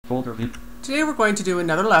Folder view. Today we're going to do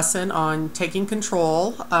another lesson on taking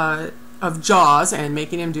control of JAWS and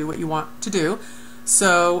making him do what you want to do.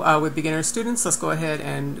 So with beginner students, let's go ahead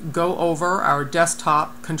and go over our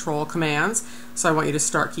desktop control commands. So I want you to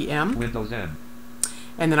start key M. Windows M.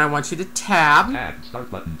 And then I want you to tab. Tab.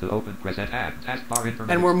 Start button to open. Press Tab. Taskbar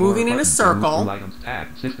information. And we're moving in a circle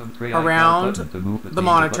around the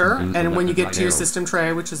monitor. And when you get to your system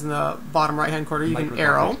tray, which is in the bottom right hand corner, you can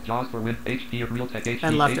arrow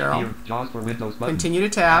and left arrow. Continue to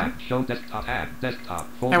tab. And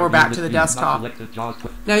we're back to the desktop.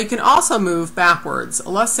 Now you can also move backwards.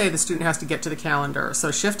 Let's say the student has to get to the calendar.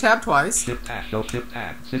 So Shift Tab twice. And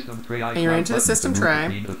you're into the system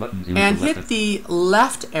tray. And hit the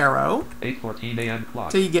left arrow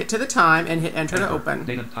till you get to the time and hit enter to open.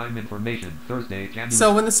 Date and time information. Thursday, January.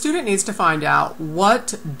 So when the student needs to find out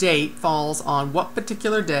what date falls on what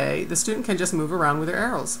particular day, the student can just move around with their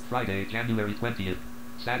arrows. Friday, January 20th.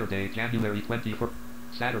 Saturday, January 24th.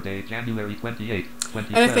 Saturday, January 28th.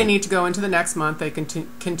 And if they need to go into the next month, they can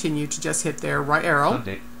continue to just hit their right arrow.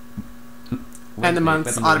 Sunday, and the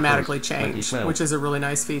months February automatically 1st, change, 2012. which is a really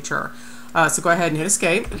nice feature. So go ahead and hit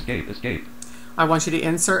escape. Escape. I want you to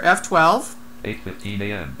insert F12. 8:15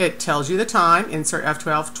 a.m. It tells you the time. Insert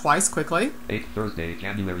F12 twice quickly. 8th Thursday,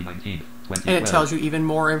 January 19th, 2012. And it tells you even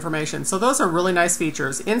more information. So those are really nice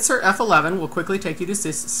features. Insert F11 will quickly take you to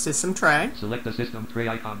system tray. Select the system tray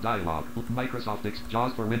icon dialog. Microsoft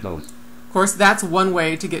JAWS for Windows. Of course, that's one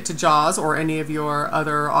way to get to JAWS or any of your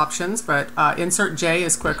other options, but insert J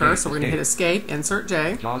is quicker, so we're going to hit escape, insert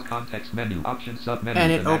J, JAWS context menu, option submenu,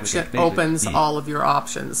 and it opens all of your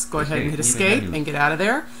options. Go ahead and hit escape and get out of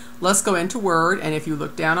there. Let's go into Word, and if you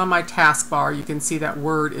look down on my taskbar, you can see that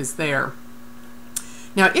Word is there.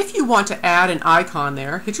 Now, if you want to add an icon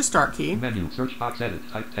there, hit your Start key. Menu, search box, edit,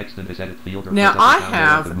 type text in this edit field. Or now, I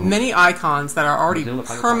have many icons that are already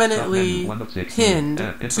permanently pinned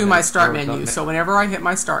to my Start menu. So whenever I hit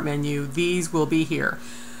my Start menu, these will be here.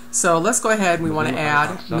 So let's go ahead and we want to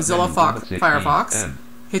add Mozilla Firefox.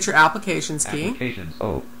 Hit your Applications key.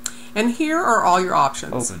 And here are all your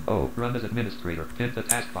options. Open O, run as administrator, pin to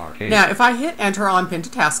taskbar. K. Now, if I hit enter on pin to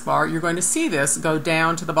taskbar, you're going to see this go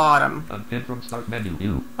down to the bottom. Unpin from start menu.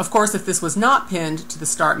 U. Of course, if this was not pinned to the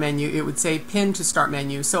start menu, it would say pin to start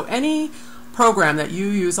menu. So any program that you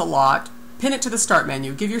use a lot, pin it to the start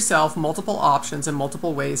menu. Give yourself multiple options and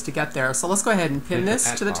multiple ways to get there. So let's go ahead and pin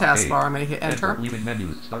this to the taskbar. I'm going to hit enter.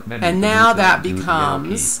 And now that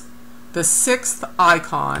becomes the sixth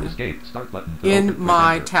icon in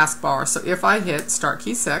my taskbar. So if I hit Start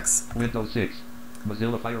key 6, Windows 6,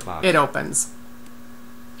 Mozilla Firefox. It opens.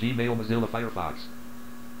 Gmail, Mozilla Firefox.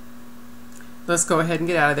 Let's go ahead and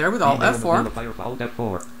get out of there with Alt F4. Alt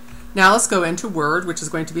F4. Now let's go into Word, which is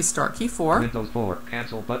going to be Start key 4. Windows 4,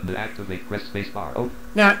 cancel button to activate, press spacebar. Oh.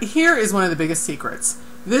 Now here is one of the biggest secrets.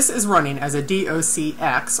 This is running as a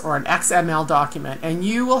docx or an XML document, and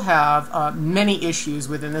you will have many issues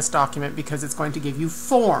within this document because it's going to give you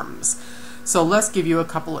forms. So let's give you a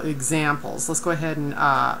couple of examples. Let's go ahead and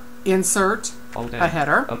insert a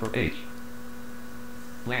header. Upper H.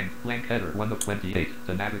 Blank header 1 of 28.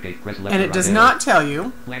 To navigate, press left. And it does not tell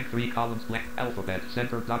you. Blank 3 columns, blank alphabet,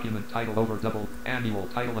 center document title over double, annual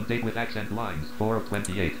title and date with accent lines 4 of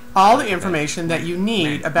 28. All the information that you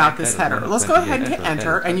need about this header. Let's go ahead and hit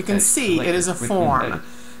enter, and you can see it is a form.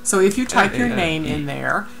 So if you type your name in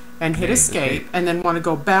there and hit escape and then want to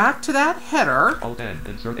go back to that header,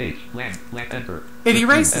 insert H, blank, enter. It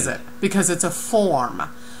erases it because it's a form.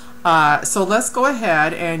 So let's go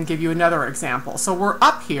ahead and give you another example. So we're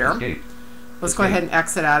up here. Let's go ahead and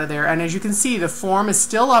exit out of there. And as you can see, the form is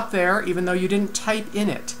still up there even though you didn't type in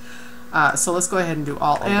it. So let's go ahead and do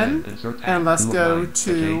Alt N, and let's go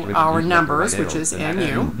to our numbers, which is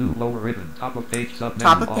NU. Top of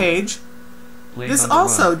page. This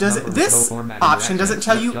also does. This option doesn't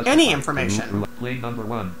tell you any information. It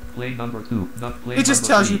just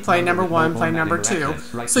tells you play number 1, play number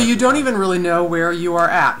 2. So you don't even really know where you are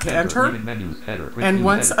at. Hit enter, and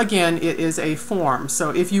once again, it is a form.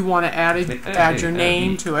 So if you want to add your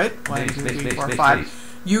name to it, 1, 2, 3, 4,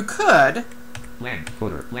 5, you could.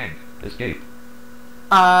 Escape.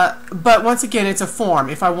 But once again, it's a form.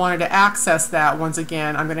 If I wanted to access that, once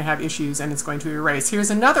again, I'm going to have issues and it's going to erase. Here's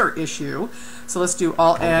another issue. So let's do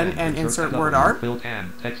Alt N and insert word art.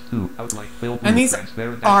 And these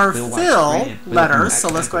are fill letters, so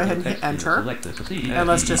let's go ahead and hit enter. And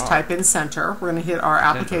let's just type in center. We're going to hit our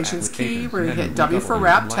applications key. We're going to hit W for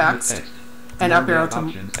wrap text. And up arrow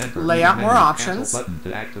to lay out more options. Go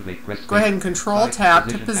ahead and Control Tab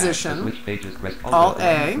to position. Alt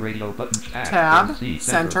A, Tab,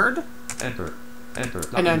 centered,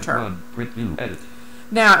 and enter.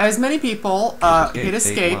 Now, as many people hit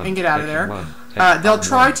escape and get out of there, they'll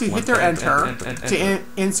try to hit their enter to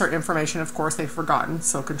insert information. Of course, they've forgotten.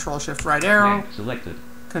 So Control-Shift right arrow,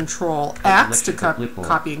 Control X to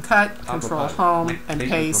copy and cut, Control Home and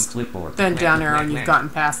paste, then down arrow, and you've gotten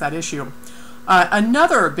past that issue.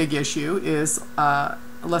 Another big issue is,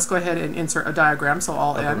 let's go ahead and insert a diagram. So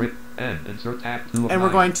Alt N, and we're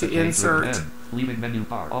going to insert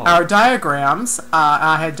our diagrams.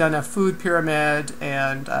 I had done a food pyramid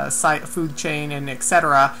and food chain and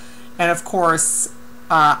etc. And of course,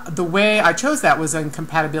 the way I chose that was in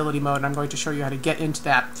compatibility mode, and I'm going to show you how to get into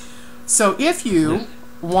that. So if you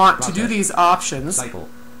want to do these options,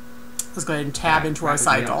 let's go ahead and tab into our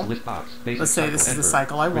cycle. Let's say this is the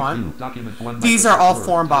cycle I want. These are all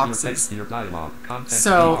form boxes.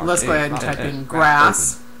 So let's go ahead and type in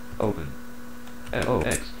grass,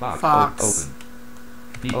 fox,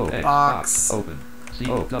 box,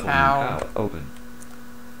 cow,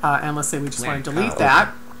 and let's say we just want to delete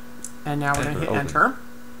that, and now we're going to hit enter.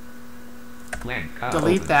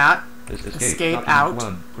 Delete that, escape out,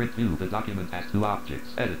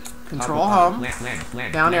 Control Home,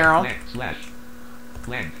 down arrow,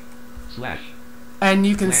 and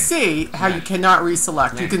you can see how you cannot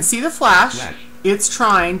reselect. You can see the flash. It's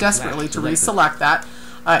trying desperately to reselect that.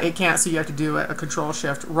 It can't, so you have to do a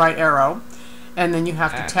Control-Shift right arrow, and then you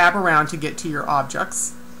have to tab around to get to your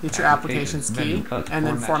objects, hit your applications key, and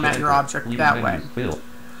then format your object that way.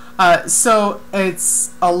 So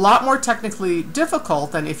it's a lot more technically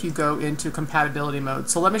difficult than if you go into compatibility mode.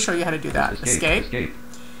 So let me show you how to do that. Escape.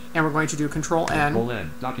 And we're going to do Control N. We're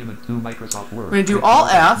going to do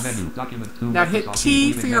Alt F. Now hit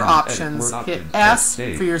T for your options, hit S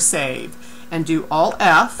for your save, and do Alt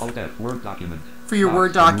F for your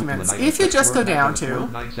Word documents. If you just go down to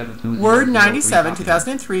Word 97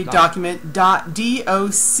 2003 document.doc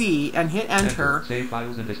and hit enter,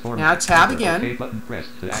 now tab again,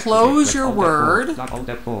 close your Word.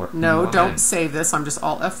 No, don't save this, I'm just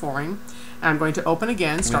Alt F4ing. I'm going to open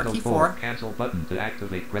again, start key 4. Cancel button to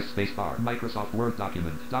activate, press spacebar. Microsoft Word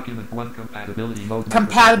document. Document 1 compatibility mode.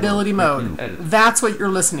 Compatibility mode. That's what you're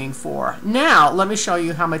listening for. Now, let me show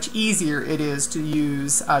you how much easier it is to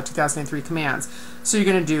use 2003 commands. So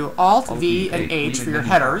you're going to do Alt V and H for your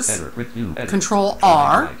headers. Control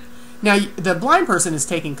R. Now, the blind person is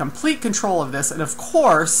taking complete control of this, and of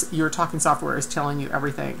course, your talking software is telling you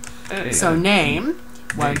everything. So name.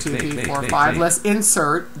 1, 2, 3, 4, 5. Let's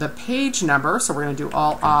insert the page number. So we're going to do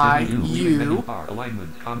Alt I, U.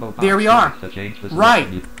 There we are.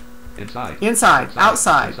 Right. Inside.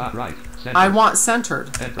 Outside. I want centered.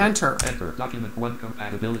 Enter. Document 1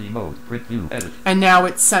 compatibility mode. Print view. Edit. And now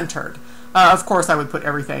it's centered. Of course, I would put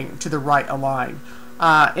everything to the right align.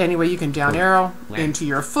 Anyway, you can down arrow into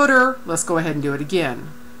your footer. Let's go ahead and do it again.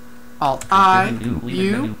 Alt I,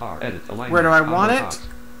 U. Where do I want it?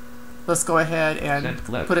 Let's go ahead and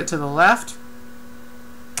put it to the left.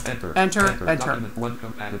 Enter.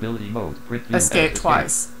 Escape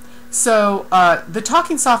twice. So the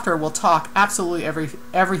talking software will talk absolutely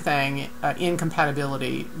everything in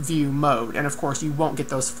compatibility view mode, and of course you won't get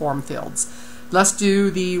those form fields. Let's do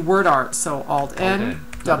the word art. So Alt N,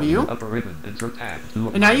 W.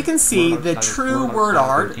 And now you can see the true word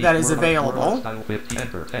art that is available.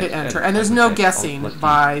 Hit enter. And there's no guessing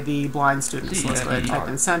by the blind students. Let's go ahead and type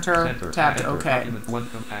in center, tab to OK.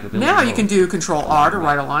 Now you can do Control R to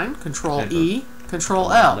right align, Control E,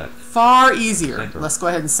 Control L. Far easier. Let's go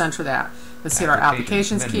ahead and center that. Let's hit our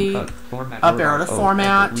applications key, up arrow to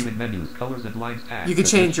format. You can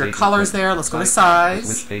change your colors there. Let's go to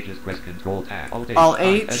size. Alt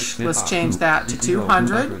H, let's change that to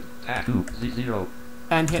 200.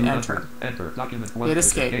 And hit enter. Hit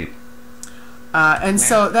escape. And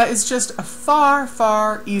so that is just far,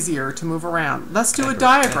 far easier to move around. Let's do a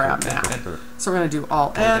diagram now. So we're going to do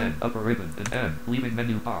Alt N.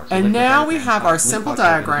 And now we have our simple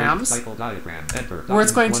diagrams where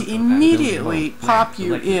it's going to immediately pop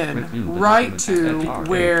you in right to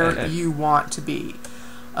where you want to be.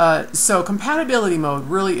 So compatibility mode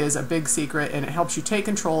really is a big secret, and it helps you take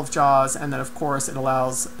control of JAWS, and then of course it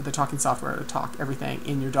allows the talking software to talk everything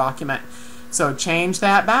in your document. So change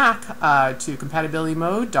that back to compatibility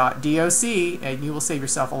mode.doc, and you will save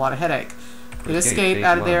yourself a lot of headache. Hit escape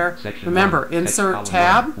out of there. Remember, insert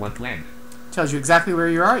tab tells you exactly where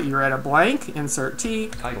you are. You're at a blank. Insert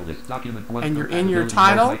T, and you're in your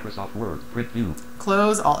title.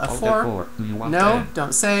 Close Alt F4. No,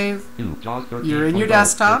 don't save. You're in your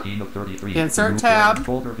desktop. Insert tab.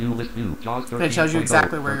 And it tells you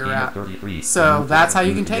exactly where you're at. So that's how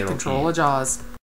you can take control of JAWS.